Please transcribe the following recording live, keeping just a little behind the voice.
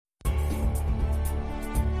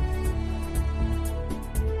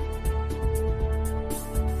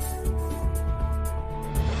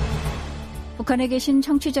북한에 계신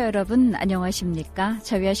청취자 여러분 안녕하십니까?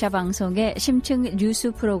 자유아시아 방송의 심층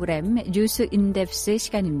뉴스 프로그램 뉴스 인덱스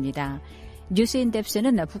시간입니다. 뉴스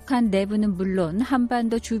인덱스는 북한 내부는 물론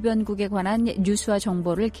한반도 주변국에 관한 뉴스와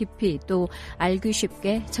정보를 깊이 또 알기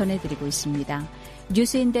쉽게 전해드리고 있습니다.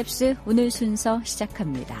 뉴스 인덱스 오늘 순서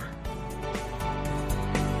시작합니다.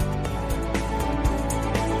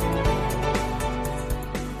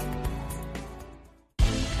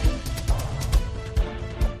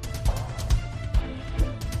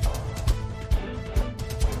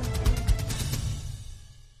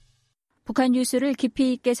 북한 뉴스를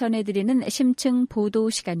깊이 있게 전해드리는 심층 보도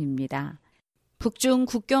시간입니다. 북중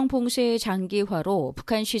국경 봉쇄의 장기화로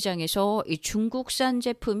북한 시장에서 이 중국산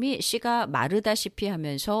제품이 씨가 마르다시피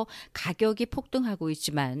하면서 가격이 폭등하고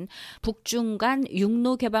있지만 북중 간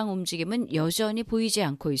육로 개방 움직임은 여전히 보이지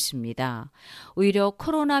않고 있습니다. 오히려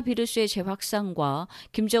코로나 비루스의 재확산과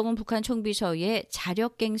김정은 북한 총비서의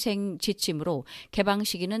자력갱생 지침으로 개방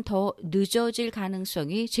시기는 더 늦어질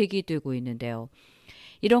가능성이 제기되고 있는데요.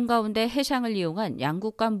 이런 가운데 해상을 이용한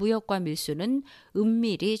양국 간 무역과 밀수는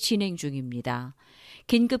은밀히 진행 중입니다.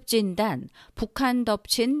 긴급 진단, 북한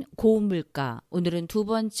덮친 고물가. 오늘은 두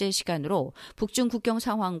번째 시간으로 북중 국경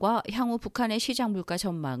상황과 향후 북한의 시장 물가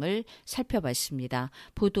전망을 살펴봤습니다.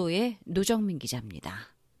 보도에 노정민 기자입니다.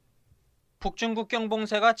 북중 국경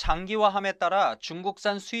봉쇄가 장기화함에 따라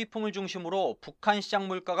중국산 수입품을 중심으로 북한 시장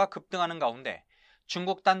물가가 급등하는 가운데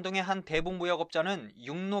중국 단둥의 한 대북 무역업자는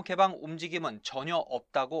육로 개방 움직임은 전혀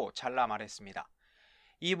없다고 잘라 말했습니다.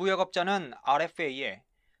 이 무역업자는 RFA에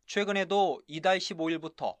최근에도 이달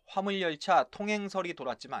 15일부터 화물열차 통행설이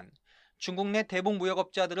돌았지만 중국 내 대북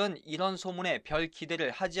무역업자들은 이런 소문에 별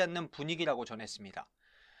기대를 하지 않는 분위기라고 전했습니다.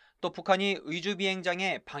 또 북한이 의주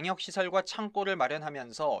비행장에 방역시설과 창고를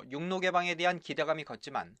마련하면서 육로 개방에 대한 기대감이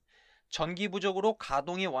컸지만 전기 부족으로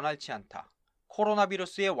가동이 원활치 않다. 코로나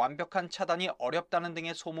비루스의 완벽한 차단이 어렵다는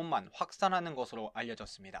등의 소문만 확산하는 것으로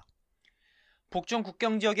알려졌습니다. 북중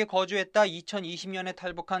국경 지역에 거주했다 2020년에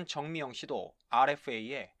탈북한 정미영 씨도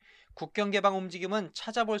RFA에 국경 개방 움직임은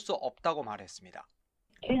찾아볼 수 없다고 말했습니다.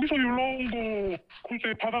 거기서 연락 온 거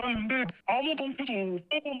그때 받았는데 아무도 없어서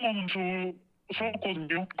조금만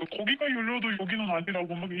들었거든요. 거기가 열려도 여기는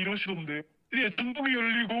아니라고 막 이러시던데. 이제 중국이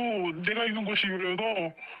열리고 내가 있는 곳이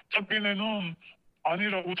열려도 자기네는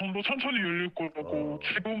아니라고 좀 더 천천히 열릴 거라고.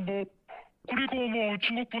 지금 그리고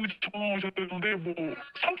중국 분이 전화 오셨다는데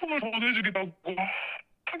상품을 더 내주겠다고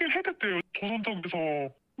하긴 했댔대요.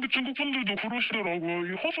 조선쪽에서. 근데 중국 분들도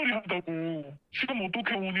그러시더라고요. 헛소리 한다고. 지금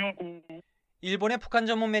어떻게 오냐고. 일본의 북한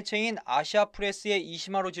전문 매체인 아시아프레스의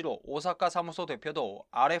이시마루지로 오사카 사무소 대표도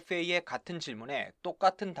RFA의 같은 질문에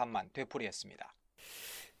똑같은 답만 되풀이했습니다.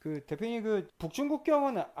 대표님 북중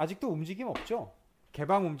국경은 아직도 움직임 없죠?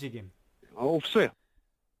 개방 움직임. 없어요.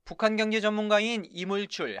 북한 경제 전문가인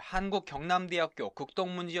이물출 한국경남대학교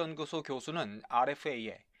극동문제연구소 교수는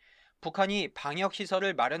RFA에 북한이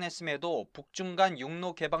방역시설을 마련했음에도 북중 간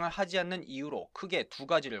육로 개방을 하지 않는 이유로 크게 두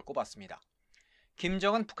가지를 꼽았습니다.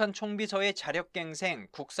 김정은 북한 총비서의 자력갱생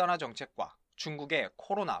국산화 정책과 중국의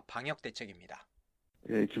코로나 방역 대책입니다.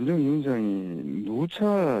 김정은 위원장이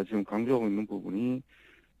누차 지금 강조하고 있는 부분이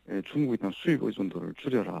중국에 대한 수입 의존도를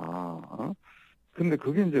줄여라. 근데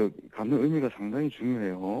그게 이제 갖는 의미가 상당히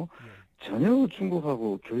중요해요. 전혀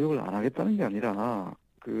중국하고 교역을 안 하겠다는 게 아니라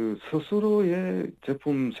스스로의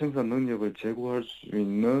제품 생산 능력을 제고할 수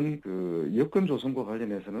있는 여건 조성과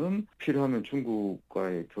관련해서는 필요하면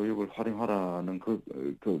중국과의 교역을 활용하라는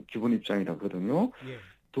그 기본 입장이라거든요.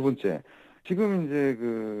 두 번째, 지금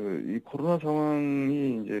이제 이 코로나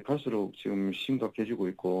상황이 이제 갈수록 지금 심각해지고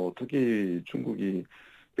있고 특히 중국이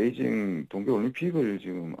베이징 동계올림픽을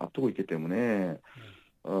지금 앞두고 있기 때문에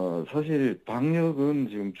사실 방역은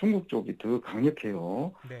지금 중국 쪽이 더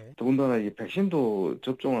강력해요. 네. 더군다나 이 백신도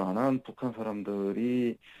접종을 안 한 북한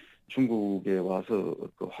사람들이 중국에 와서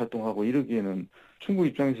활동하고 이러기에는 중국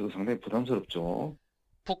입장에서도 상당히 부담스럽죠.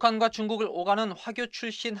 북한과 중국을 오가는 화교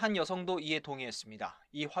출신 한 여성도 이에 동의했습니다.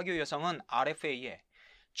 이 화교 여성은 RFA에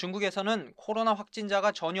중국에서는 코로나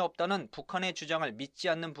확진자가 전혀 없다는 북한의 주장을 믿지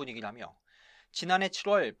않는 분위기라며 지난해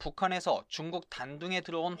 7월 북한에서 중국 단둥에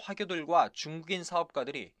들어온 화교들과 중국인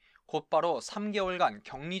사업가들이 곧바로 3개월간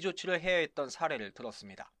격리 조치를 해야 했던 사례를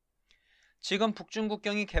들었습니다. 지금 북중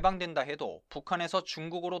국경이 개방된다 해도 북한에서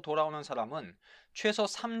중국으로 돌아오는 사람은 최소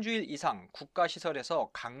 3주일 이상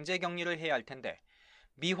국가시설에서 강제 격리를 해야 할 텐데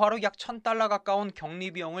미화로 약 $1,000 가까운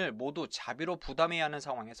격리 비용을 모두 자비로 부담해야 하는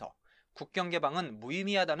상황에서 국경 개방은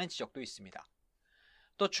무의미하다는 지적도 있습니다.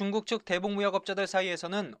 또 중국 측 대북무역업자들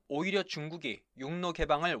사이에서는 오히려 중국이 육로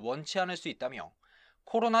개방을 원치 않을 수 있다며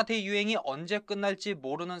코로나 대유행이 언제 끝날지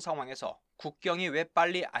모르는 상황에서 국경이 왜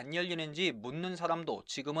빨리 안 열리는지 묻는 사람도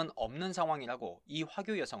지금은 없는 상황이라고 이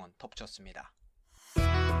화교 여성은 덧붙였습니다.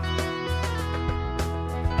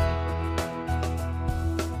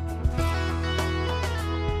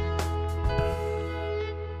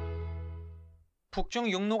 북중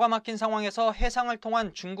육로가 막힌 상황에서 해상을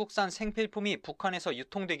통한 중국산 생필품이 북한에서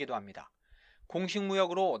유통되기도 합니다. 공식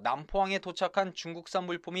무역으로 남포항에 도착한 중국산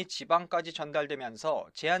물품이 지방까지 전달되면서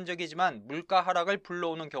제한적이지만 물가 하락을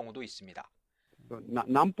불러오는 경우도 있습니다.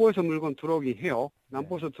 남포에서 물건 들어오긴 해요.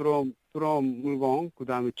 남포에서 들어온 물건,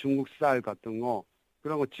 그다음에 중국 쌀 같은 거,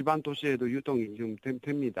 그런 거 지방 도시에도 유통이 좀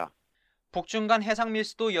됩니다. 북중 간 해상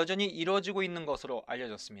밀수도 여전히 이루어지고 있는 것으로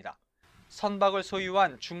알려졌습니다. 선박을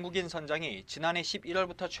소유한 중국인 선장이 지난해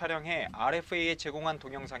 11월부터 촬영해 RFA에 제공한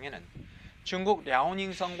동영상에는 중국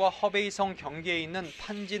랴오닝성과 허베이성 경계에 있는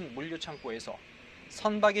판진 물류창고에서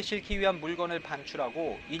선박에 싣기 위한 물건을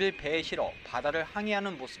반출하고 이를 배에 실어 바다를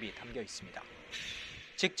항해하는 모습이 담겨 있습니다.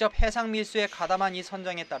 직접 해상 밀수에 가담한 이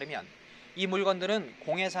선장에 따르면 이 물건들은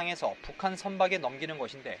공해상에서 북한 선박에 넘기는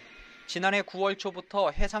것인데 지난해 9월 초부터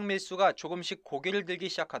해상 밀수가 조금씩 고개를 들기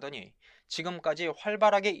시작하더니 지금까지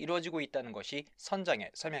활발하게 이루어지고 있다는 것이 선장의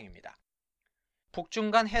설명입니다.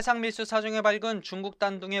 북중 간 해상 밀수 사정에 밝은 중국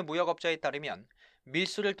단둥의 무역업자에 따르면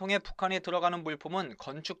밀수를 통해 북한에 들어가는 물품은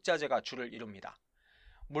건축자재가 주를 이룹니다.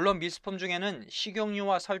 물론 밀수품 중에는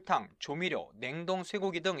식용유와 설탕, 조미료, 냉동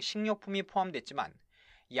쇠고기 등 식료품이 포함됐지만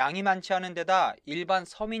양이 많지 않은 데다 일반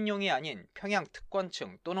서민용이 아닌 평양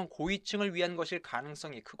특권층 또는 고위층을 위한 것일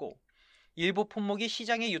가능성이 크고 일부 품목이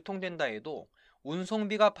시장에 유통된다 해도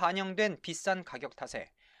운송비가 반영된 비싼 가격 탓에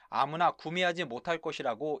아무나 구매하지 못할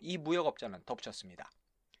것이라고 이 무역업자는 덧붙였습니다.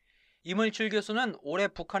 이물출 교수는 올해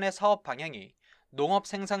북한의 사업 방향이 농업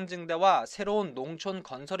생산 증대와 새로운 농촌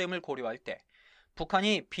건설임을 고려할 때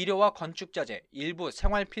북한이 비료와 건축자재, 일부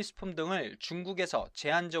생활 필수품 등을 중국에서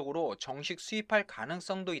제한적으로 정식 수입할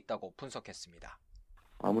가능성도 있다고 분석했습니다.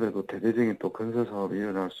 아무래도 대대적인 또 건설 사업이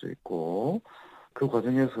일어날 수 있고 그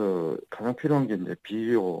과정에서 가장 필요한 게 이제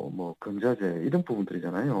비료, 건자재 이런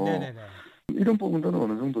부분들이잖아요. 네네네. 이런 부분들은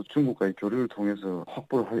어느 정도 중국과의 교류를 통해서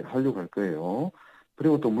확보를 하려고 할 거예요.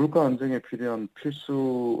 그리고 또 물가 안정에 필요한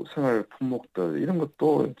필수 생활 품목들 이런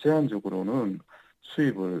것도 제한적으로는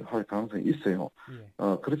수입을 할 가능성이 있어요.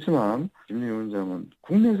 그렇지만 김정일 위원장은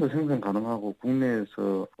국내에서 생산 가능하고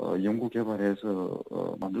국내에서 연구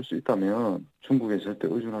개발해서 만들 수 있다면 중국에 절대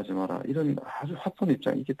의존하지 마라. 이런 아주 확고한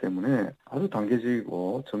입장이 있기 때문에 아주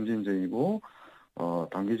단계적이고 점진적이고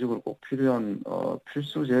단계적으로 꼭 필요한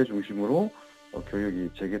필수재 중심으로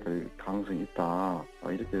교역이 재개될 가능성이 있다.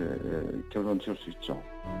 이렇게 결론 지을 수 있죠.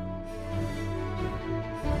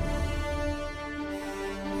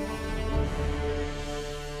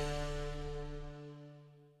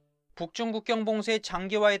 북중 국경 봉쇄의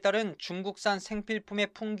장기화에 따른 중국산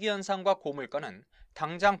생필품의 풍기 현상과 고물가는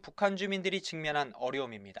당장 북한 주민들이 직면한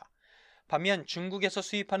어려움입니다. 반면 중국에서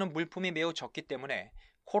수입하는 물품이 매우 적기 때문에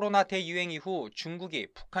코로나 대유행 이후 중국이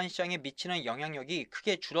북한 시장에 미치는 영향력이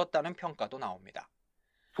크게 줄었다는 평가도 나옵니다.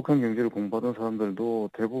 북한 경제를 공부하던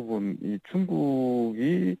사람들도 대부분 이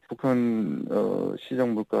중국이 북한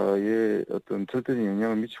시장 물가에 어떤 절대적인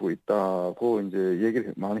영향을 미치고 있다고 이제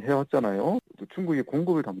얘기를 많이 해왔잖아요. 중국이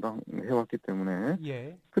공급을 담당해왔기 때문에.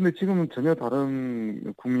 예. 근데 지금은 전혀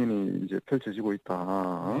다른 국민이 이제 펼쳐지고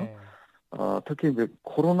있다. 네. 특히 이제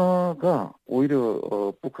코로나가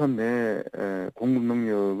오히려 북한 내 공급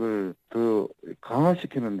능력을 더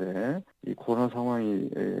강화시키는데 이 코로나 상황이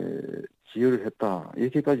기여를 했다.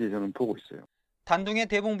 이렇게까지 저는 보고 있어요. 단둥의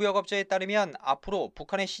대북무역업자에 따르면 앞으로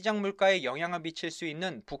북한의 시장 물가에 영향을 미칠 수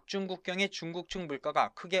있는 북중 국경의 중국 측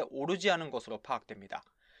물가가 크게 오르지 않은 것으로 파악됩니다.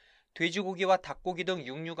 돼지고기와 닭고기 등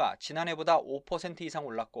육류가 지난해보다 5% 이상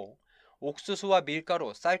올랐고 옥수수와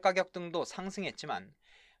밀가루, 쌀 가격 등도 상승했지만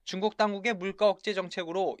중국 당국의 물가 억제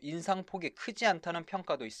정책으로 인상폭이 크지 않다는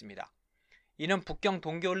평가도 있습니다. 이는 북경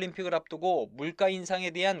동계올림픽을 앞두고 물가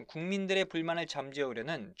인상에 대한 국민들의 불만을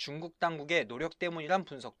잠재우려는 중국 당국의 노력 때문이란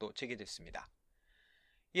분석도 제기됐습니다.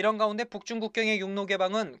 이런 가운데 북중 국경의 육로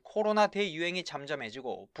개방은 코로나 대유행이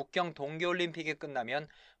잠잠해지고 북경 동계올림픽이 끝나면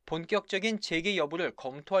본격적인 재개 여부를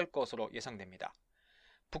검토할 것으로 예상됩니다.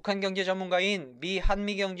 북한 경제 전문가인 미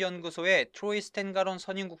한미경제연구소의 트로이 스탠가론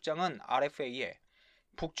선임국장은 RFA에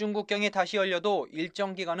북중 국경이 다시 열려도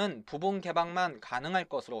일정 기간은 부분 개방만 가능할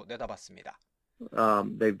것으로 내다봤습니다.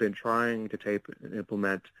 They've been trying to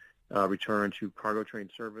implement return to cargo train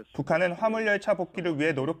service. 북한은 화물열차 복귀를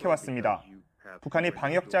위해 노력해왔습니다. 북한이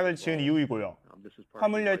방역장을 지은 이유이고요.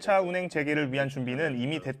 화물열차 운행 재개를 위한 준비는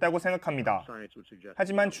이미 됐다고 생각합니다.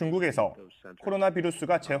 하지만 중국에서 코로나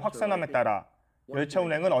바이러스가 재확산함에 따라 열차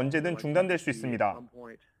운행은 언제든 중단될 수 있습니다.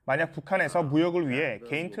 만약 북한에서 무역을 위해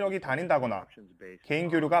개인 트럭이 다닌다거나 개인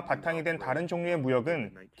교류가 바탕이 된 다른 종류의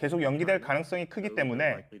무역은 계속 연기될 가능성이 크기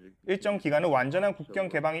때문에 일정 기간 후 완전한 국경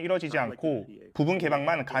개방이 이뤄지지 않고 부분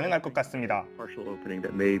개방만 가능할 것 같습니다.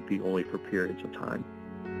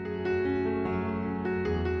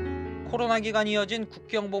 코로나 기간이 이어진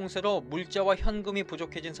국경 봉쇄로 물자와 현금이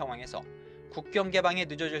부족해진 상황에서 국경 개방이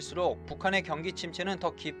늦어질수록 북한의 경기 침체는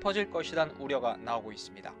더 깊어질 것이란 우려가 나오고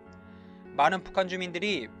있습니다. 많은 북한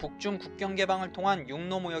주민들이 북중 국경 개방을 통한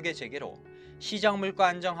육로 무역의 재개로 시장 물가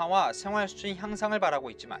안정화와 생활 수준 향상을 바라고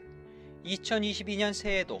있지만 2022년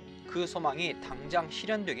새해에도 그 소망이 당장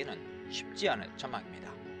실현되기는 쉽지 않을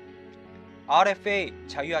전망입니다. RFA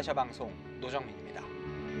자유아시아 방송 노정민입니다.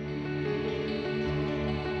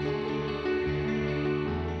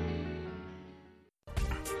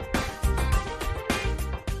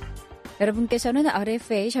 여러분께서는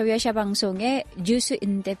RFA 자유아시아 방송의 뉴스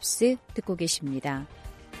인덱스 듣고 계십니다.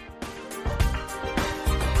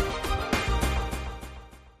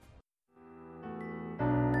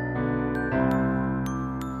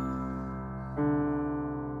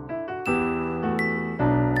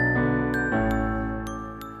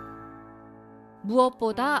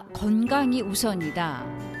 무엇보다 건강이 우선이다.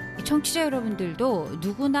 청취자 여러분들도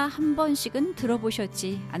누구나 한 번씩은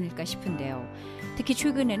들어보셨지 않을까 싶은데요. 특히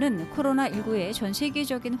최근에는 코로나19의 전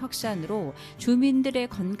세계적인 확산으로 주민들의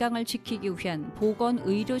건강을 지키기 위한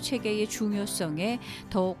보건의료체계의 중요성에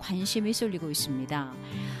더 관심이 쏠리고 있습니다.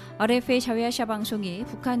 RFA 자유아시아 방송이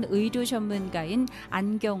북한 의료 전문가인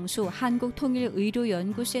안경수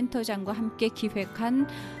한국통일의료연구센터장과 함께 기획한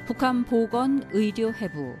북한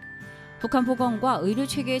보건의료회부, 북한 보건과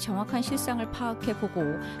의료체계의 정확한 실상을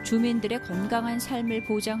파악해보고 주민들의 건강한 삶을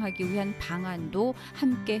보장하기 위한 방안도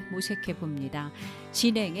함께 모색해봅니다.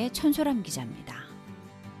 진행의 천소람 기자입니다.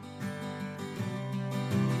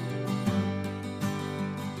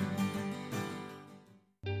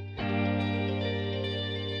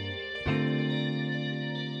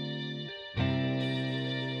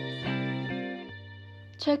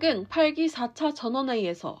 최근 8기 4차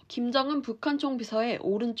전원회의에서 김정은 북한 총비서의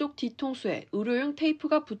오른쪽 뒤통수에 의료용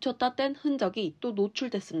테이프가 붙였다 뗀 흔적이 또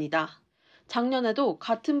노출됐습니다. 작년에도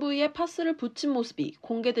같은 부위에 파스를 붙인 모습이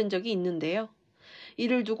공개된 적이 있는데요.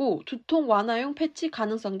 이를 두고 두통 완화용 패치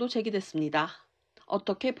가능성도 제기됐습니다.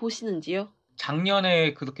 어떻게 보시는지요?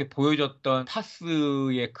 작년에 그렇게 보여줬던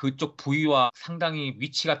파스의 그쪽 부위와 상당히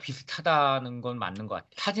위치가 비슷하다는 건 맞는 것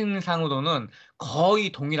같아요. 사진상으로는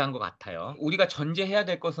거의 동일한 것 같아요. 우리가 전제해야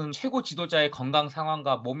될 것은 최고 지도자의 건강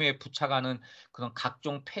상황과 몸에 부착하는 그런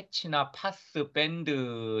각종 패치나 파스,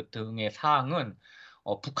 밴드 등의 사항은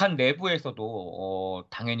북한 내부에서도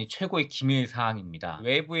당연히 최고의 기밀 사항입니다.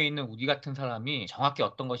 외부에 있는 우리 같은 사람이 정확히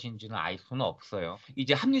어떤 것인지는 알 수는 없어요.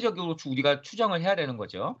 이제 합리적으로 우리가 추정을 해야 되는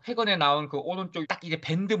거죠. 최근에 나온 그 오른쪽 딱 이제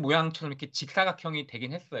밴드 모양처럼 이렇게 직사각형이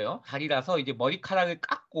되긴 했어요. 다리라서 이제 머리카락을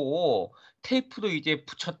깎고 테이프도 이제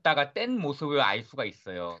붙였다가 뗀 모습을 알 수가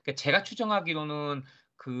있어요. 그러니까 제가 추정하기로는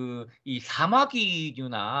이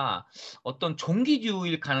사마귀류나 어떤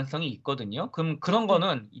종기류일 가능성이 있거든요. 그럼 그런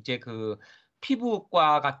거는 이제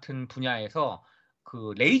피부과 같은 분야에서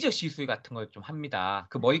레이저 시술 같은 걸 좀 합니다.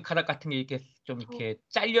 머리카락 같은 게 이렇게 좀 이렇게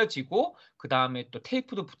잘려지고 그 다음에 또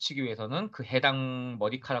테이프도 붙이기 위해서는 그 해당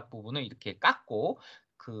머리카락 부분을 이렇게 깎고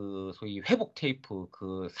소위 회복 테이프,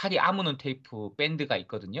 살이 아무는 테이프 밴드가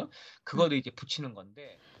있거든요. 그거를 이제 붙이는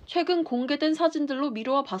건데. 최근 공개된 사진들로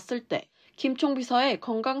미루어 봤을 때 김 총비서의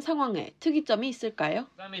건강 상황에 특이점이 있을까요?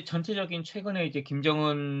 그다음에 전체적인 최근에 이제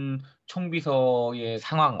김정은 총비서의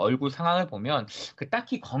상황, 얼굴 상황을 보면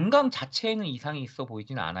딱히 건강 자체에는 이상이 있어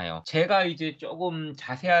보이지는 않아요. 제가 이제 조금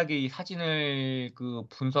자세하게 이 사진을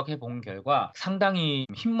분석해 본 결과 상당히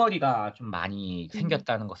흰머리가 좀 많이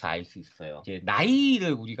생겼다는 것을 알 수 있어요. 이제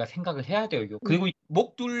나이를 우리가 생각을 해야 돼요. 그리고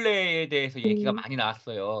목둘레에 대해서 얘기가 많이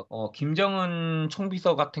나왔어요. 김정은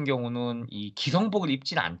총비서 같은 경우는 이 기성복을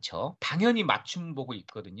입진 않죠. 당연히 맞춤복을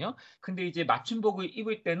입거든요. 근데 이제 맞춤복을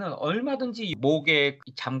입을 때는 얼마든지 목에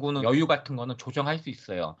잠그는 여유 같은 거는 조정할 수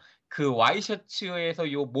있어요.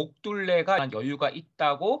 와이셔츠에서 요 목둘레가 여유가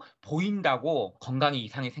있다고 보인다고 건강에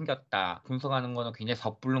이상이 생겼다 분석하는 거는 굉장히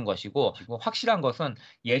섣부른 것이고, 확실한 것은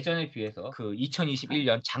예전에 비해서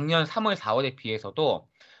 2021년 작년 3월 4월에 비해서도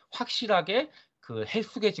확실하게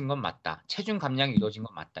헬쑥해진 건 맞다. 체중 감량이 이루어진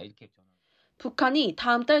건 맞다. 이렇게 저는. 북한이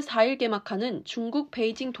다음 달 4일 개막하는 중국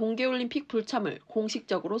베이징 동계올림픽 불참을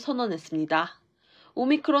공식적으로 선언했습니다.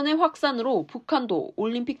 오미크론의 확산으로 북한도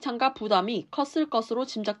올림픽 참가 부담이 컸을 것으로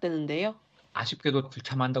짐작되는데요. 아쉽게도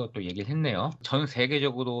불참한다고 또 얘기를 했네요. 전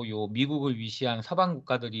세계적으로 미국을 위시한 서방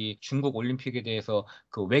국가들이 중국 올림픽에 대해서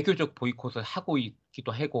외교적 보이콧을 하고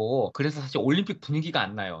기도 하고 그래서 사실 올림픽 분위기가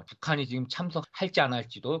안 나요. 북한이 지금 참석할지 안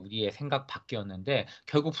할지도 우리의 생각 밖이었는데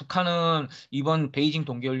결국 북한은 이번 베이징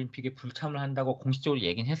동계올림픽에 불참을 한다고 공식적으로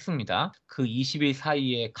얘기는 했습니다. 그 20일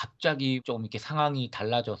사이에 갑자기 좀 이렇게 상황이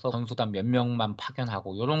달라져서 선수단 몇 명만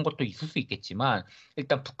파견하고 이런 것도 있을 수 있겠지만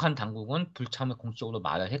일단 북한 당국은 불참을 공식적으로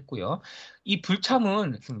말을 했고요. 이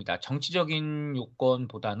불참은 있습니다. 정치적인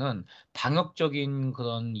요건보다는 방역적인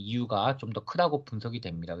그런 이유가 좀 더 크다고 분석이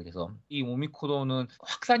됩니다. 그래서 이 오미크론은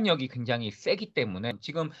확산력이 굉장히 세기 때문에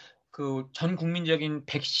지금 그 전 국민적인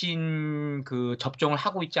백신 그 접종을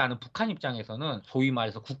하고 있지 않은 북한 입장에서는 소위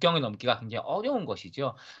말해서 국경을 넘기가 굉장히 어려운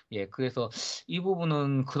것이죠. 예, 그래서 이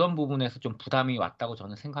부분은 그런 부분에서 좀 부담이 왔다고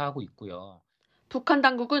저는 생각하고 있고요. 북한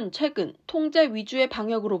당국은 최근 통제 위주의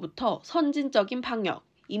방역으로부터 선진적인 방역,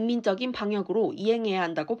 인민적인 방역으로 이행해야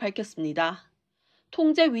한다고 밝혔습니다.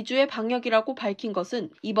 통제 위주의 방역이라고 밝힌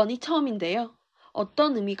것은 이번이 처음인데요.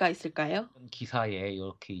 어떤 의미가 있을까요? 기사에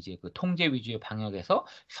이렇게 이제 그 통제 위주의 방역에서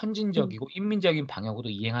선진적이고 인민적인 방역으로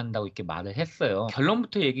이행한다고 이렇게 말을 했어요.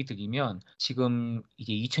 결론부터 얘기 드리면 지금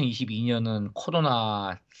이제 2022년은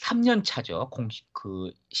코로나 3년 차죠. 공식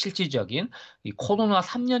그 실질적인 이 코로나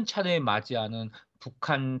 3년 차를 맞이하는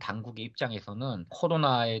북한 당국의 입장에서는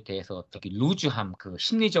코로나에 대해서 되게 루즈함, 그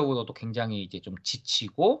심리적으로도 굉장히 이제 좀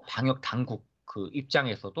지치고 방역 당국 그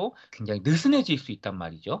입장에서도 굉장히 느슨해질 수 있단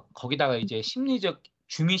말이죠. 거기다가 이제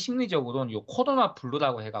주민 심리적으로는 요 코로나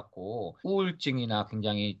블루라고 해갖고 우울증이나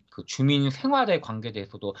굉장히 그 주민 생활에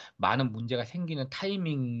관계돼서도 많은 문제가 생기는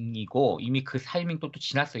타이밍이고 이미 그 타이밍도 또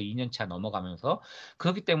지났어요. 2년 차 넘어가면서.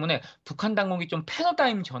 그렇기 때문에 북한 당국이 좀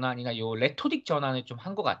패러다임 전환이나 요 레토릭 전환을 좀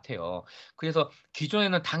한 것 같아요. 그래서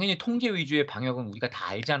기존에는 당연히 통제 위주의 방역은 우리가 다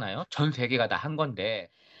알잖아요. 전 세계가 다 한 건데.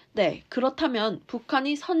 네, 그렇다면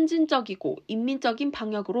북한이 선진적이고 인민적인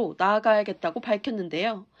방역으로 나아가야겠다고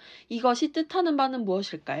밝혔는데요. 이것이 뜻하는 바는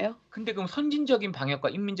무엇일까요? 근데 그럼 선진적인 방역과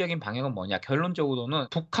인민적인 방역은 뭐냐? 결론적으로는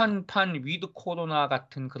북한판 위드 코로나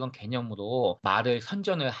같은 그런 개념으로 말을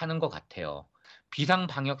선전을 하는 것 같아요. 비상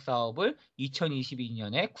방역 사업을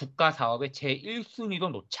 2022년에 국가 사업의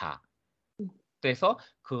제1순위로 놓자. 그래서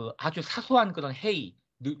그 아주 사소한 그런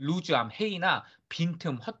루즈함, 해이나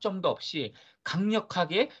빈틈, 허점도 없이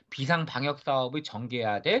강력하게 비상 방역 사업을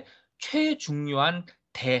전개해야 될 최중요한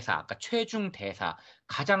대사, 그러니까 최중 대사,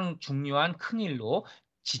 가장 중요한 큰일로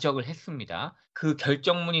지적을 했습니다. 그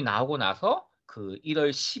결정문이 나오고 나서 그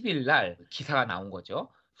 1월 10일 날 기사가 나온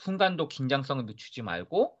거죠. 순간도 긴장성을 늦추지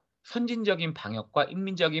말고 선진적인 방역과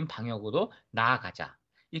인민적인 방역으로 나아가자.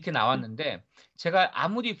 이렇게 나왔는데 제가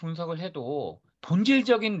아무리 분석을 해도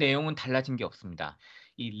본질적인 내용은 달라진 게 없습니다.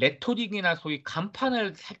 이 레토릭이나 소위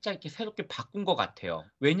간판을 살짝 이렇게 새롭게 바꾼 것 같아요.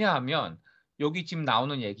 왜냐하면 여기 지금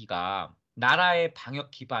나오는 얘기가 나라의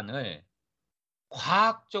방역 기반을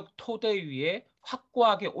과학적 토대 위에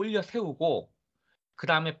확고하게 올려 세우고 그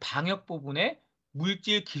다음에 방역 부분에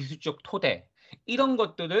물질 기술적 토대 이런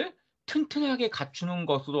것들을 튼튼하게 갖추는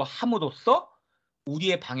것으로 함으로써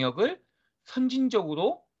우리의 방역을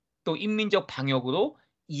선진적으로 또 인민적 방역으로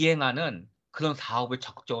이행하는 그런 사업을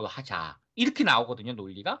적극적으로 하자. 이렇게 나오거든요,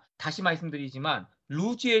 논리가. 다시 말씀드리지만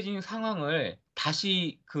루즈해진 상황을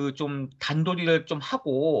다시 그 좀 단도리를 좀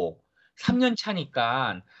하고 3년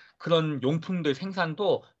차니까 그런 용품들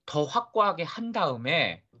생산도 더 확고하게 한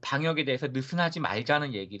다음에 방역에 대해서 느슨하지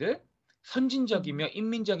말자는 얘기를 선진적이며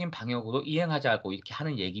인민적인 방역으로 이행하자고 이렇게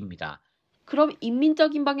하는 얘기입니다. 그럼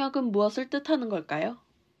인민적인 방역은 무엇을 뜻하는 걸까요?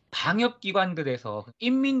 방역기관들에서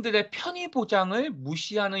인민들의 편의 보장을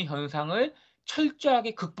무시하는 현상을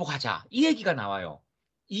철저하게 극복하자. 이 얘기가 나와요.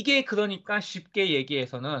 이게 그러니까 쉽게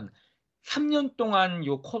얘기해서는 3년 동안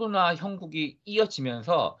요 코로나 형국이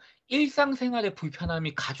이어지면서 일상생활의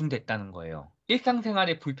불편함이 가중됐다는 거예요.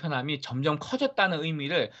 일상생활의 불편함이 점점 커졌다는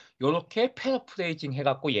의미를 이렇게 패러프레이징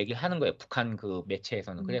해갖고 얘기를 하는 거예요. 북한 그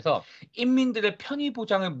매체에서는. 그래서 인민들의 편의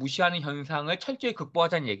보장을 무시하는 현상을 철저히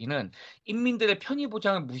극복하자는 얘기는 인민들의 편의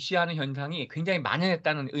보장을 무시하는 현상이 굉장히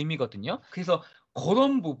만연했다는 의미거든요. 그래서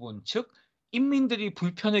그런 부분, 즉 인민들이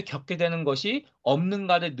불편을 겪게 되는 것이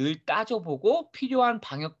없는가를 늘 따져보고 필요한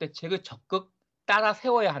방역 대책을 적극 따라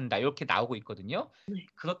세워야 한다. 이렇게 나오고 있거든요.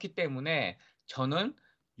 그렇기 때문에 저는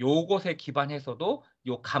요것에 기반해서도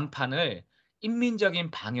요 간판을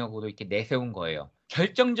인민적인 방역으로 이렇게 내세운 거예요.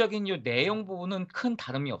 결정적인 요 내용 부분은 큰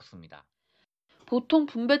다름이 없습니다. 보통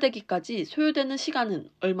분배되기까지 소요되는 시간은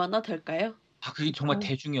얼마나 될까요? 그게 정말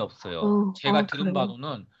대중이 없어요. 제가 들은 그래요?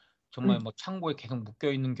 바로는 정말 뭐 창고에 계속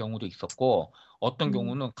묶여 있는 경우도 있었고 어떤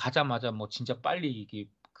경우는 가자마자 뭐 진짜 빨리 이게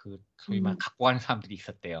그 소위 말 갖고 가는 사람들이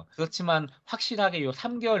있었대요. 그렇지만 확실하게 요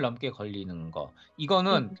 3개월 넘게 걸리는 거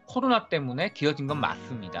이거는 코로나 때문에 길어진 건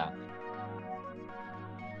맞습니다.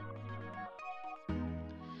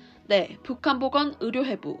 네,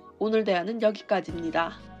 북한보건의료회부 오늘 대화는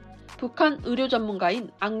여기까지입니다. 북한 의료 전문가인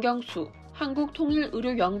안경수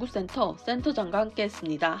한국통일의료연구센터 센터장과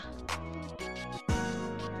함께했습니다.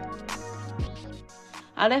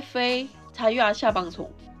 RFA 자유아시아 방송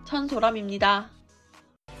천소람입니다.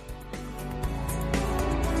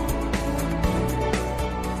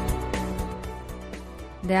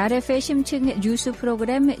 네, RFA 심층 뉴스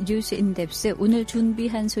프로그램 뉴스 인덱스 오늘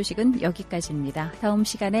준비한 소식은 여기까지입니다. 다음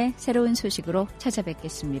시간에 새로운 소식으로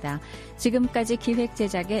찾아뵙겠습니다. 지금까지 기획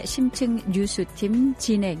제작의 심층 뉴스팀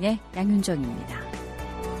진행의 양윤정입니다.